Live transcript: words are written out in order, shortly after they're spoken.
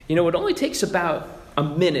It only takes about a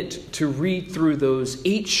minute to read through those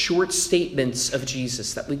 8 short statements of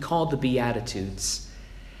Jesus that we call the Beatitudes.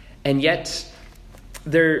 And yet,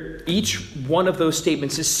 each one of those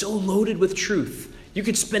statements is so loaded with truth. You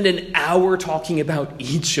could spend an hour talking about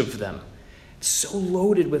each of them. It's so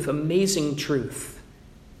loaded with amazing truth.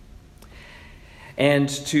 And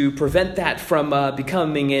to prevent that from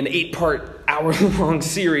becoming an 8-part, hour-long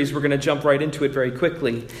series, we're going to jump right into it very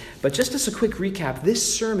quickly. But just as a quick recap,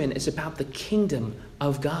 this sermon is about the kingdom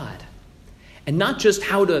of God. And not just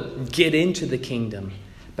how to get into the kingdom,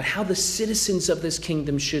 but how the citizens of this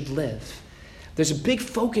kingdom should live. There's a big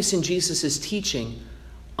focus in Jesus' teaching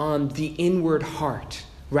on the inward heart,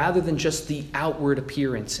 rather than just the outward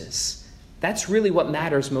appearances. That's really what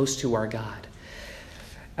matters most to our God.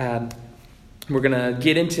 We're going to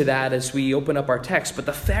get into that as we open up our text, but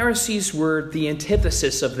the Pharisees were the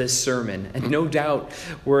antithesis of this sermon, and no doubt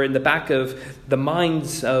were in the back of the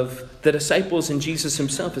minds of the disciples and Jesus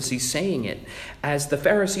himself as he's saying it, as the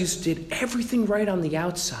Pharisees did everything right on the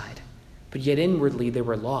outside, but yet inwardly they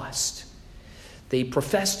were lost. They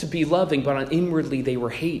professed to be loving, but inwardly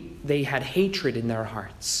they had hatred in their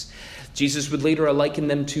hearts. Jesus would later liken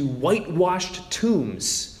them to whitewashed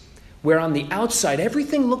tombs, where on the outside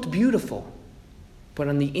everything looked beautiful, but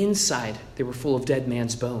on the inside, they were full of dead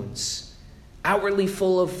man's bones. Outwardly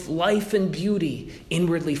full of life and beauty,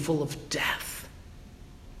 inwardly full of death.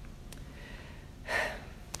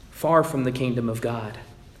 Far from the kingdom of God,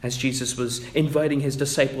 as Jesus was inviting his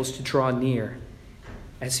disciples to draw near,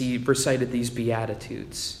 as he recited these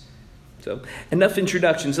Beatitudes. So, enough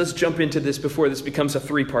introductions. Let's jump into this before this becomes a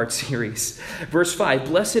 3-part series. Verse 5,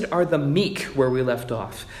 "Blessed are the meek," where we left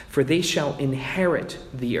off, "for they shall inherit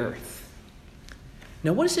the earth."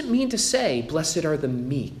 Now, what does it mean to say, "Blessed are the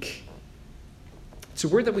meek"? It's a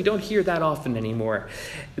word that we don't hear that often anymore.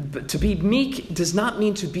 But to be meek does not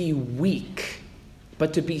mean to be weak,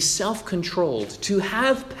 but to be self-controlled, to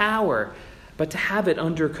have power, but to have it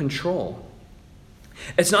under control.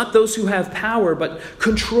 It's not those who have power, but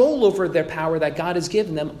control over their power that God has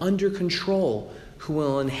given them under control, who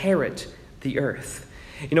will inherit the earth.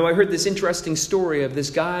 I heard this interesting story of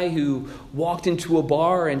this guy who walked into a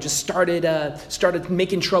bar and just started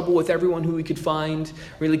making trouble with everyone who he could find,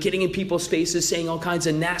 really getting in people's faces, saying all kinds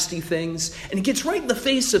of nasty things. And he gets right in the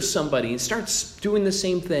face of somebody and starts doing the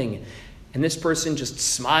same thing. And this person just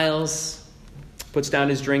smiles, puts down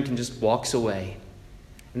his drink, and just walks away.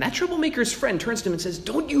 And that troublemaker's friend turns to him and says,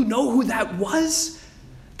 "Don't you know who that was?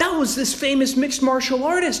 That was this famous mixed martial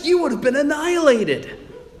artist. You would have been annihilated."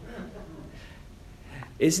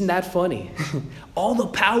 Isn't that funny? All the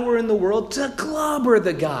power in the world to clobber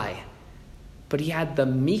the guy. But he had the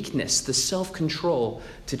meekness, the self-control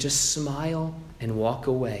to just smile and walk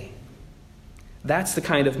away. That's the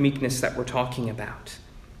kind of meekness that we're talking about.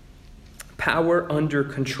 Power under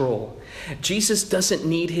control. Jesus doesn't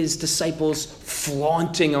need his disciples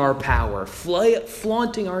flaunting our power,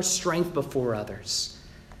 flaunting our strength before others.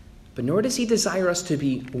 But nor does he desire us to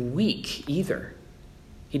be weak either.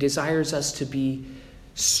 He desires us to be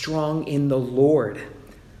strong in the Lord.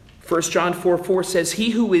 1 John 4:4 says, "He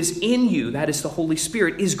who is in you," that is the Holy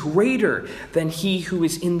Spirit, "is greater than he who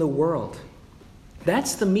is in the world."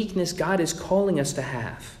 That's the meekness God is calling us to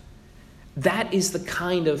have. That is the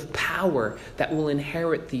kind of power that will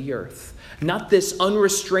inherit the earth. Not this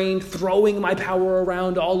unrestrained throwing my power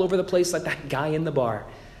around all over the place like that guy in the bar,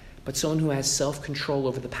 but someone who has self-control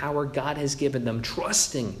over the power God has given them,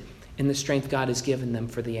 trusting in the strength God has given them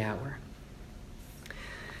for the hour.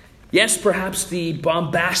 Yes, perhaps the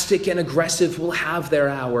bombastic and aggressive will have their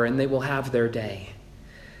hour and they will have their day.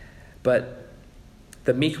 But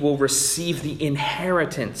the meek will receive the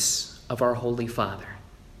inheritance of our Holy Father.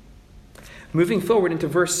 Moving forward into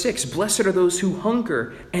verse 6, "Blessed are those who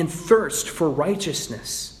hunger and thirst for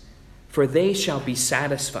righteousness, for they shall be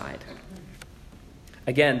satisfied."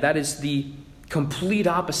 Again, that is the complete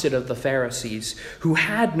opposite of the Pharisees, who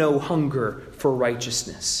had no hunger for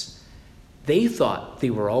righteousness. They thought they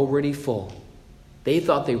were already full. They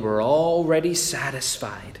thought they were already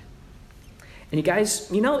satisfied. And you guys,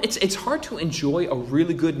 it's hard to enjoy a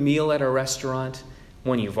really good meal at a restaurant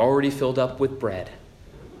when you've already filled up with bread.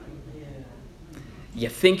 You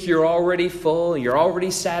think you're already full, you're already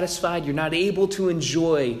satisfied, you're not able to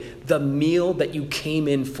enjoy the meal that you came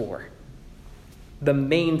in for. The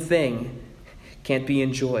main thing can't be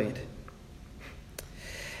enjoyed.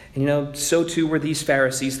 And so too were these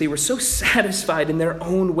Pharisees. They were so satisfied in their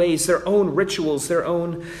own ways, their own rituals, their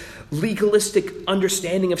own legalistic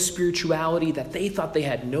understanding of spirituality that they thought they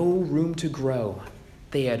had no room to grow.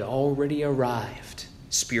 They had already arrived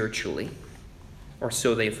spiritually, or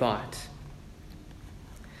so they thought.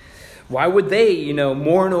 Why would they,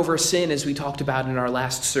 mourn over sin as we talked about in our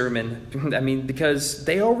last sermon? I mean, because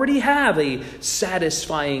they already have a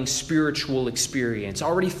satisfying spiritual experience,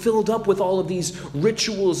 already filled up with all of these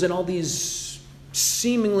rituals and all these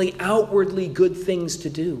seemingly outwardly good things to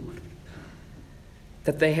do,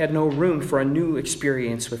 that they had no room for a new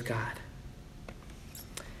experience with God.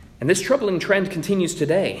 And this troubling trend continues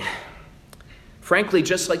today. Frankly,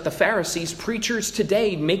 just like the Pharisees, preachers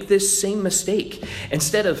today make this same mistake.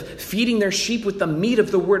 Instead of feeding their sheep with the meat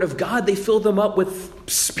of the Word of God, they fill them up with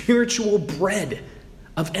spiritual bread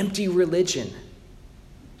of empty religion.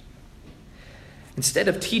 Instead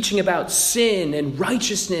of teaching about sin and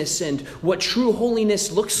righteousness and what true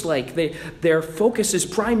holiness looks like, their focus is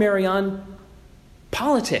primarily on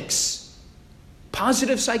politics,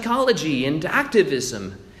 positive psychology, and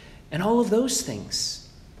activism, and all of those things.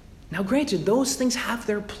 Now, granted, those things have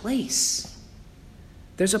their place.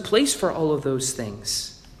 There's a place for all of those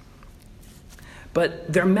things.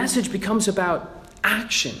 But their message becomes about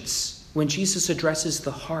actions when Jesus addresses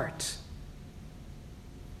the heart.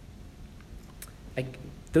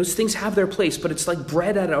 Those things have their place, but it's like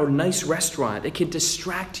bread at a nice restaurant. It can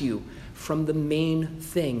distract you from the main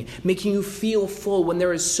thing, making you feel full when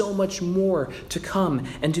there is so much more to come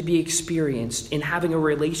and to be experienced in having a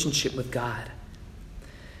relationship with God.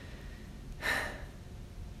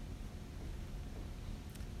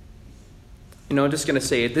 I'm just going to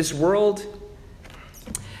say it. This world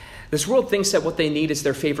thinks that what they need is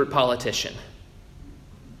their favorite politician.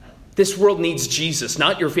 This world needs Jesus,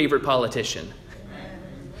 not your favorite politician.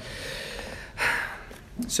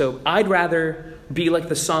 So I'd rather be like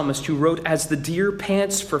the psalmist who wrote, "As the deer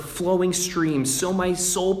pants for flowing streams, so my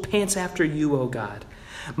soul pants after you, O God.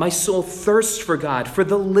 My soul thirsts for God, for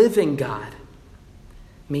the living God."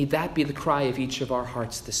 May that be the cry of each of our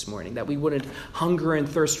hearts this morning, that we wouldn't hunger and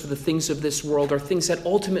thirst for the things of this world or things that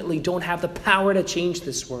ultimately don't have the power to change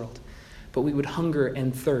this world, but we would hunger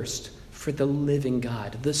and thirst for the living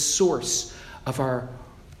God, the source of our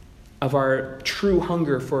true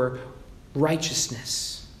hunger for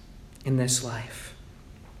righteousness in this life.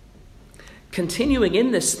 Continuing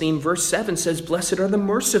in this theme, verse 7 says, "Blessed are the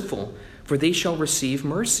merciful, for they shall receive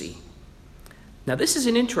mercy." Now, this is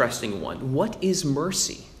an interesting one. What is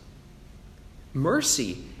mercy?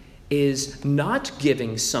 Mercy is not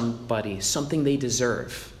giving somebody something they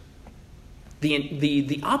deserve.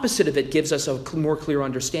 The opposite of it gives us a more clear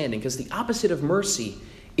understanding, because the opposite of mercy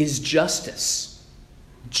is justice.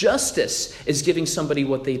 Justice is giving somebody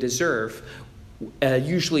what they deserve,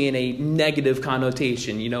 usually in a negative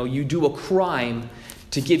connotation. You do a crime,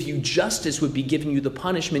 to give you justice would be giving you the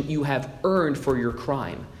punishment you have earned for your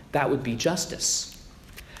crime. That would be justice.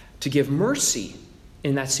 To give mercy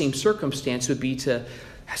in that same circumstance would be to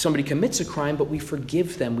somebody commits a crime, but we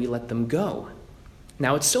forgive them, we let them go.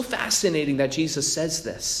 Now, it's so fascinating that Jesus says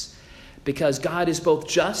this, because God is both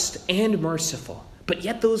just and merciful, but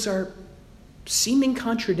yet those are seeming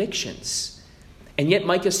contradictions. And yet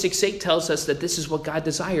Micah 6:8 tells us that this is what God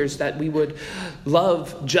desires, that we would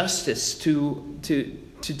love justice, to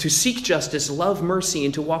seek justice, love mercy,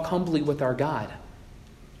 and to walk humbly with our God.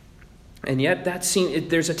 And yet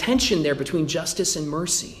there's a tension there between justice and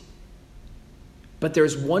mercy. But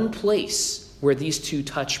there's one place where these two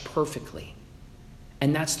touch perfectly,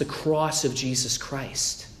 and that's the cross of Jesus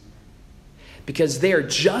Christ. Because there,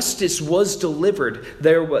 justice was delivered.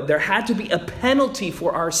 There had to be a penalty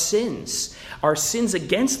for our sins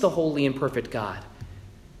against the holy and perfect God.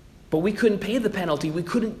 But we couldn't pay the penalty. We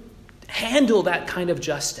couldn't handle that kind of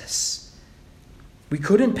justice. We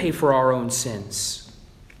couldn't pay for our own sins.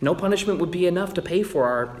 No punishment would be enough to pay for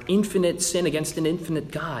our infinite sin against an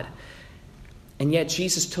infinite God. And yet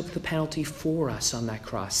Jesus took the penalty for us on that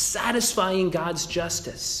cross, satisfying God's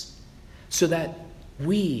justice so that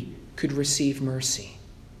we could receive mercy.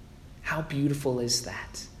 How beautiful is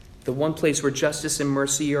that? The one place where justice and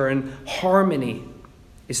mercy are in harmony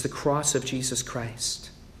is the cross of Jesus Christ.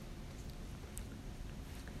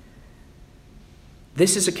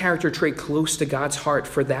 This is a character trait close to God's heart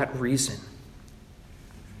for that reason.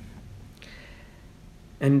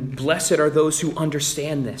 And blessed are those who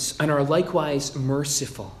understand this and are likewise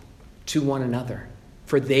merciful to one another,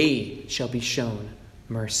 for they shall be shown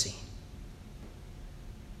mercy.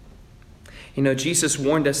 Jesus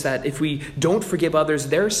warned us that if we don't forgive others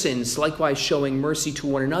their sins, likewise showing mercy to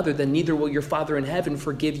one another, then neither will your Father in heaven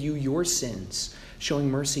forgive you your sins,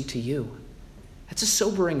 showing mercy to you. That's a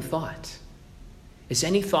sobering thought. Is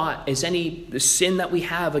any sin that we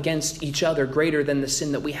have against each other greater than the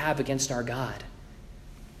sin that we have against our God?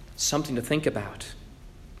 Something to think about.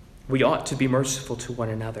 We ought to be merciful to one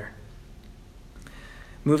another.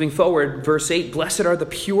 Moving forward, verse 8, blessed are the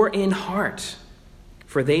pure in heart,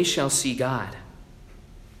 for they shall see God.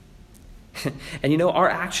 And our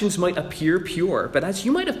actions might appear pure, but as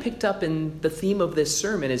you might have picked up in the theme of this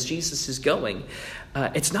sermon as Jesus is going,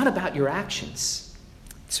 it's not about your actions.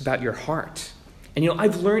 It's about your heart. And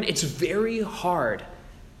I've learned it's very hard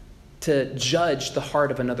to judge the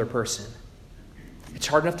heart of another person. It's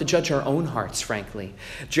hard enough to judge our own hearts, frankly.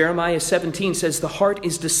 Jeremiah 17 says, the heart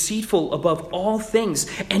is deceitful above all things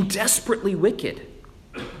and desperately wicked.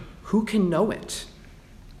 Who can know it?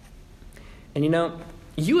 And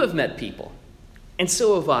you have met people, and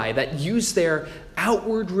so have I, that use their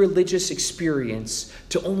outward religious experience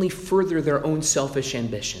to only further their own selfish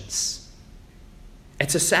ambitions.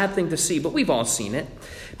 It's a sad thing to see, but we've all seen it.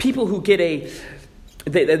 People who get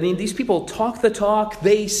these people talk the talk,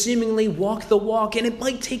 they seemingly walk the walk, and it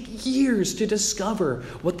might take years to discover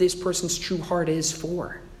what this person's true heart is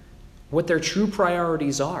for, what their true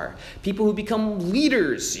priorities are. People who become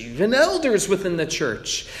leaders, even elders within the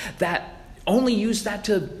church, that only use that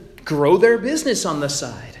to grow their business on the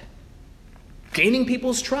side, gaining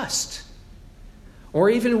people's trust. Or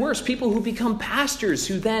even worse, people who become pastors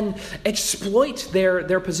who then exploit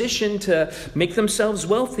their position to make themselves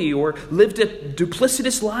wealthy or live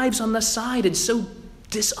duplicitous lives on the side and so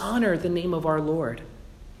dishonor the name of our Lord.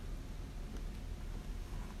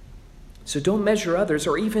 So don't measure others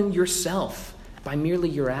or even yourself by merely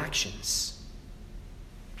your actions.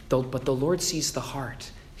 But the Lord sees the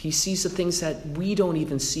heart. He sees the things that we don't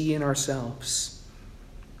even see in ourselves.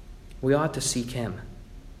 We ought to seek him.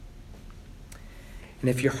 And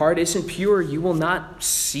if your heart isn't pure, you will not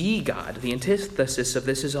see God. The antithesis of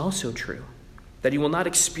this is also true. That you will not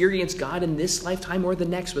experience God in this lifetime or the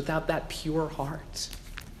next without that pure heart.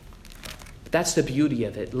 But that's the beauty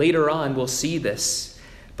of it. Later on, we'll see this.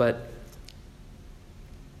 But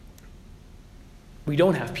we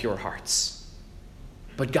don't have pure hearts.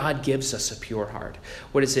 But God gives us a pure heart.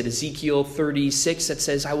 What is it? Ezekiel 36 that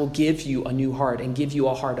says, I will give you a new heart and give you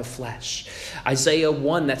a heart of flesh. Isaiah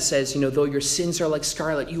 1 that says, though your sins are like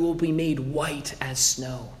scarlet, you will be made white as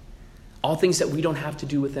snow. All things that we don't have to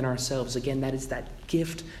do within ourselves. Again, that is that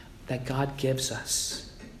gift that God gives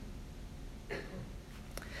us.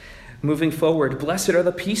 Moving forward, blessed are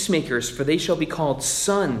the peacemakers, for they shall be called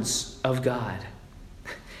sons of God.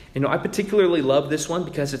 I particularly love this one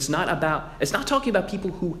because it's not talking about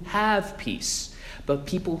people who have peace, but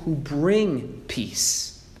people who bring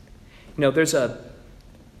peace. There's a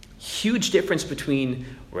huge difference between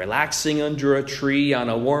relaxing under a tree on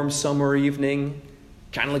a warm summer evening,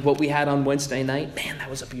 kind of like what we had on Wednesday night. Man, that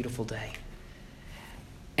was a beautiful day.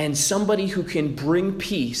 And somebody who can bring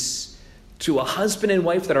peace to a husband and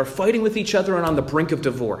wife that are fighting with each other and on the brink of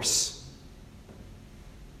divorce.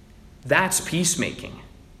 That's peacemaking.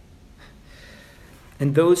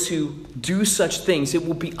 And those who do such things, it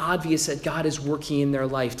will be obvious that God is working in their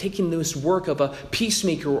life, taking this work of a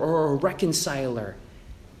peacemaker or a reconciler,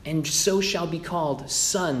 and so shall be called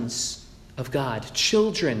sons of God,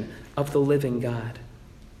 children of the living God.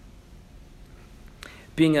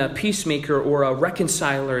 Being a peacemaker or a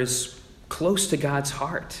reconciler is close to God's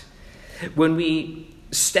heart. When we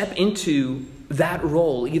step into that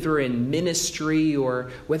role, either in ministry or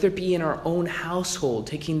whether it be in our own household,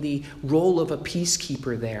 taking the role of a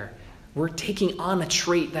peacekeeper there, we're taking on a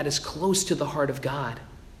trait that is close to the heart of God.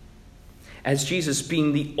 As Jesus,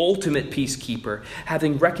 being the ultimate peacekeeper,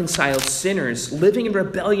 having reconciled sinners living in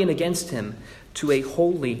rebellion against him to a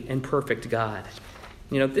holy and perfect God.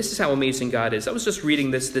 This is how amazing God is. I was just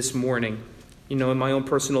reading this morning, in my own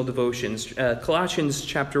personal devotions. Colossians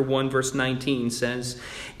chapter 1, verse 19 says,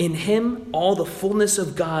 in him all the fullness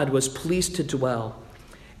of God was pleased to dwell,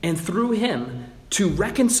 and through him to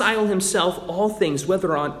reconcile himself all things,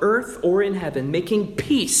 whether on earth or in heaven, making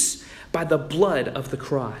peace by the blood of the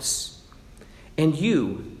cross. And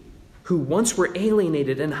you, who once were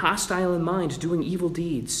alienated and hostile in mind, doing evil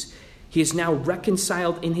deeds, he is now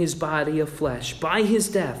reconciled in his body of flesh by his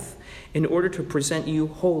death, in order to present you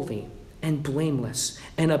holy and blameless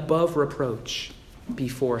and above reproach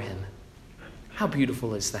before him. How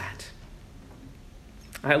beautiful is that?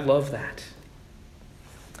 I love that.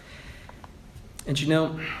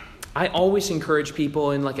 And I always encourage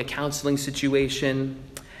people in like a counseling situation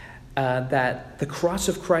that the cross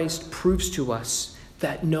of Christ proves to us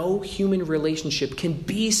that no human relationship can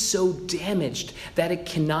be so damaged that it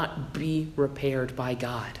cannot be repaired by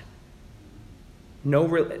God.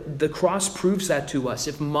 The cross proves that to us.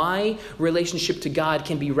 If my relationship to God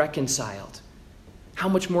can be reconciled, how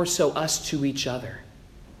much more so us to each other?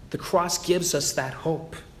 The cross gives us that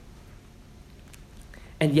hope.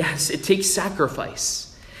 And yes, it takes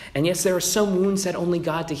sacrifice. And yes, there are some wounds that only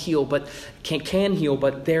God to heal, but can heal,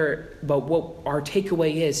 but what our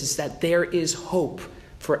takeaway is that there is hope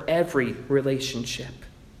for every relationship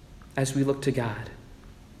as we look to God.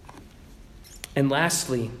 And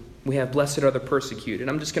lastly, we have blessed are the persecuted.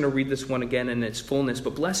 I'm just going to read this one again in its fullness,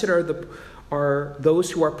 but blessed are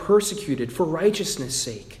those who are persecuted for righteousness'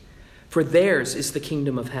 sake, for theirs is the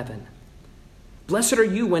kingdom of heaven. Blessed are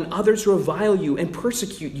you when others revile you and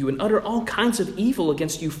persecute you and utter all kinds of evil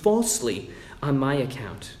against you falsely on my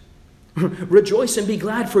account. Rejoice and be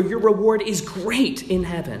glad, for your reward is great in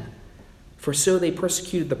heaven. For so they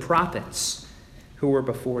persecuted the prophets who were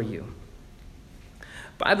before you.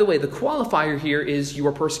 By the way, the qualifier here is you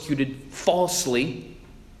are persecuted falsely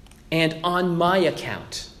and on my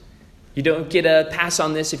account. You don't get a pass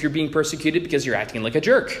on this if you're being persecuted because you're acting like a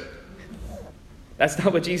jerk. That's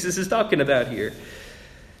not what Jesus is talking about here.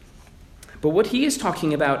 But what he is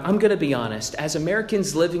talking about, I'm going to be honest, as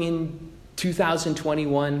Americans living in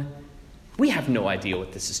 2021, we have no idea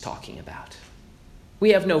what this is talking about.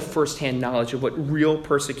 We have no firsthand knowledge of what real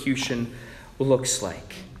persecution looks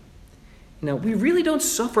like. Now, we really don't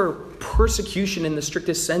suffer persecution in the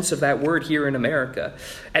strictest sense of that word here in America.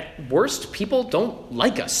 At worst, people don't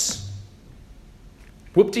like us.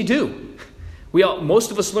 Whoop-de-doo.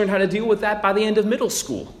 Most of us learned how to deal with that by the end of middle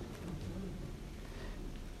school.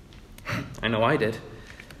 I know I did.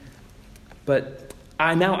 But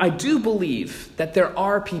I do believe that there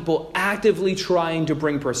are people actively trying to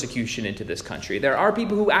bring persecution into this country. There are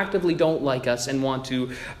people who actively don't like us and want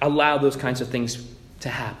to allow those kinds of things to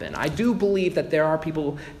happen. I do believe that there are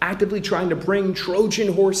people actively trying to bring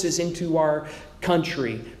Trojan horses into our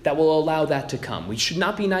country that will allow that to come. We should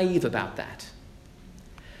not be naive about that.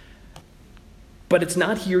 But it's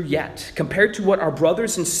not here yet. Compared to what our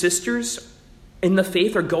brothers and sisters in the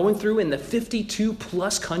faith are going through in the 52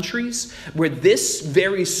 plus countries where this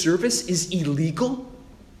very service is illegal,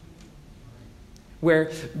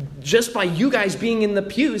 where just by you guys being in the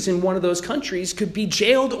pews in one of those countries could be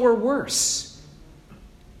jailed or worse.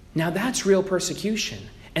 Now that's real persecution,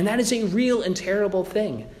 and that is a real and terrible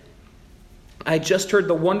thing. I just heard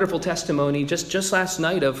the wonderful testimony just last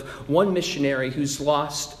night of one missionary who's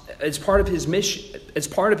lost, as part of his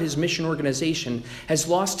mission organization, has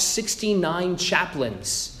lost 69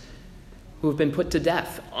 chaplains who have been put to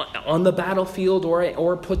death on the battlefield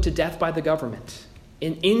or put to death by the government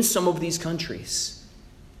in some of these countries.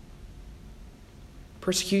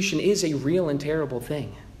 Persecution is a real and terrible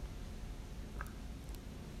thing.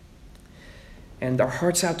 And our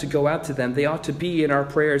hearts ought to go out to them. They ought to be in our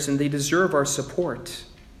prayers, and they deserve our support.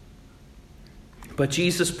 But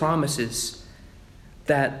Jesus promises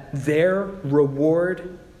that their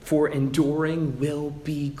reward for enduring will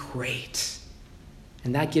be great.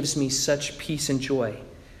 And that gives me such peace and joy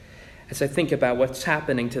as I think about what's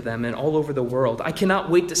happening to them and all over the world. I cannot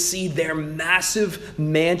wait to see their massive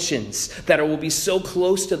mansions that will be so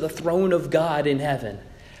close to the throne of God in heaven.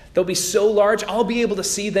 They'll be so large, I'll be able to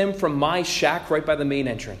see them from my shack right by the main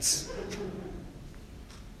entrance.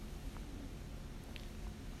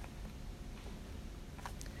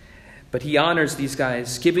 But he honors these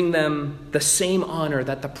guys, giving them the same honor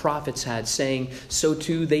that the prophets had, saying, so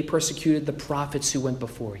too they persecuted the prophets who went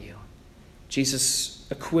before you. Jesus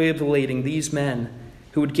equating these men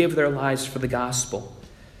who would give their lives for the gospel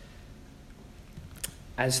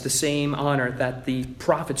as the same honor that the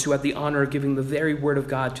prophets who had the honor of giving the very word of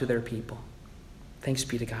God to their people. Thanks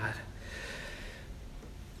be to God.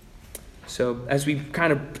 So as we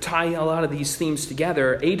kind of tie a lot of these themes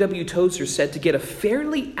together, A.W. Tozer said to get a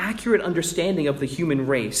fairly accurate understanding of the human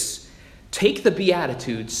race, take the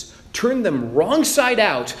Beatitudes, turn them wrong side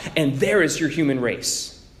out, and there is your human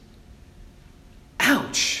race.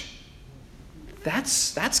 Ouch!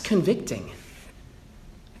 That's convicting.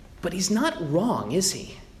 But he's not wrong, is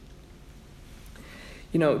he?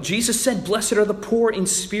 You know, Jesus said, blessed are the poor in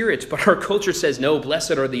spirit, but our culture says, no,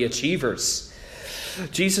 blessed are the achievers.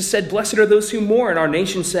 Jesus said, blessed are those who mourn. Our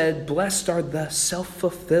nation said, blessed are the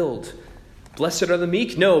self-fulfilled. Blessed are the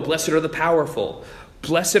meek. No, blessed are the powerful.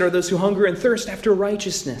 Blessed are those who hunger and thirst after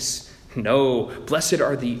righteousness. No, blessed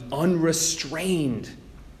are the unrestrained.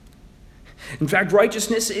 In fact,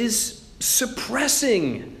 righteousness is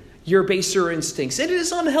suppressing your baser instincts. It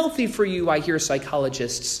is unhealthy for you, I hear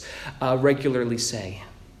psychologists regularly say.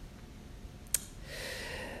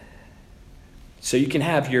 So you can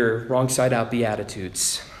have your wrong side out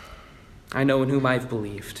beatitudes. I know in whom I've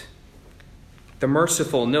believed. The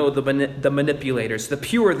merciful, no, the manipulators, the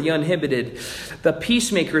pure, the uninhibited, the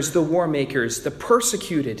peacemakers, the war makers, the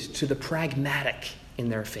persecuted, to the pragmatic in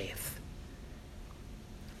their faith.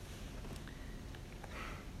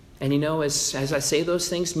 And as I say those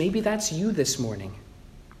things, maybe that's you this morning.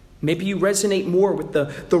 Maybe you resonate more with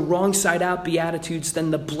the wrong side out Beatitudes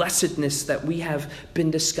than the blessedness that we have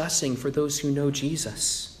been discussing for those who know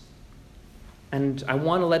Jesus. And I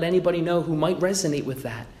want to let anybody know who might resonate with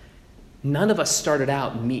that. None of us started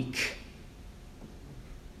out meek.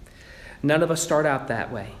 None of us start out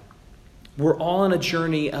that way. We're all on a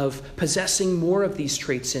journey of possessing more of these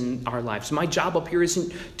traits in our lives. My job up here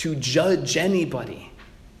isn't to judge anybody.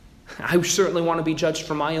 I certainly want to be judged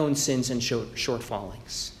for my own sins and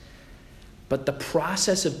shortfallings. But the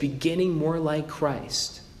process of beginning more like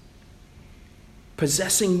Christ,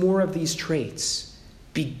 possessing more of these traits,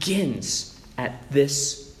 begins at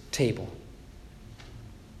this table.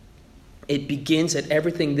 It begins at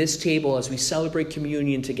everything this table as we celebrate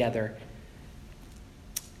communion together.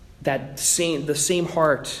 The same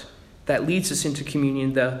heart that leads us into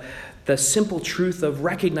communion, the simple truth of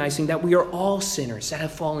recognizing that we are all sinners that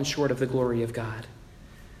have fallen short of the glory of God.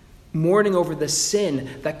 Mourning over the sin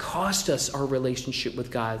that cost us our relationship with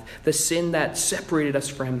God, the sin that separated us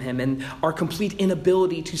from Him, and our complete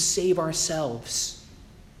inability to save ourselves,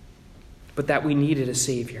 but that we needed a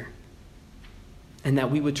Savior, and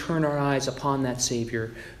that we would turn our eyes upon that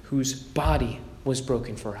Savior whose body was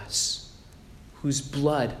broken for us, whose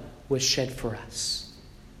blood was shed for us,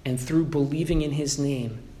 and through believing in His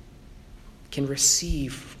name can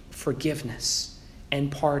receive forgiveness and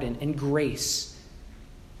pardon and grace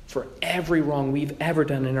for every wrong we've ever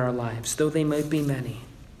done in our lives, though they might be many.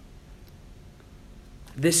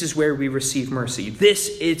 This is where we receive mercy.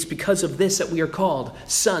 It's because of this that we are called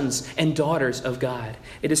sons and daughters of God.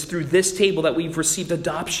 It is through this table that we've received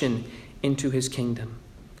adoption into His kingdom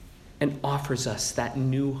and offers us that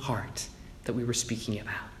new heart that we were speaking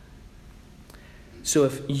about. So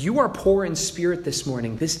if you are poor in spirit this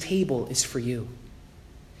morning, this table is for you.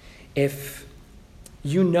 If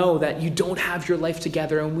you know that you don't have your life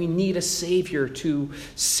together and we need a Savior to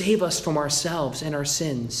save us from ourselves and our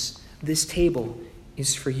sins, this table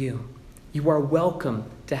is for you. You are welcome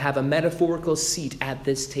to have a metaphorical seat at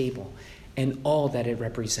this table and all that it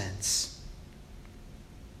represents.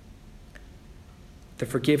 The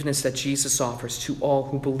forgiveness that Jesus offers to all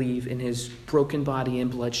who believe in His broken body and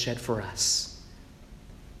blood shed for us.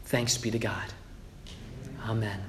 Thanks be to God. Amen.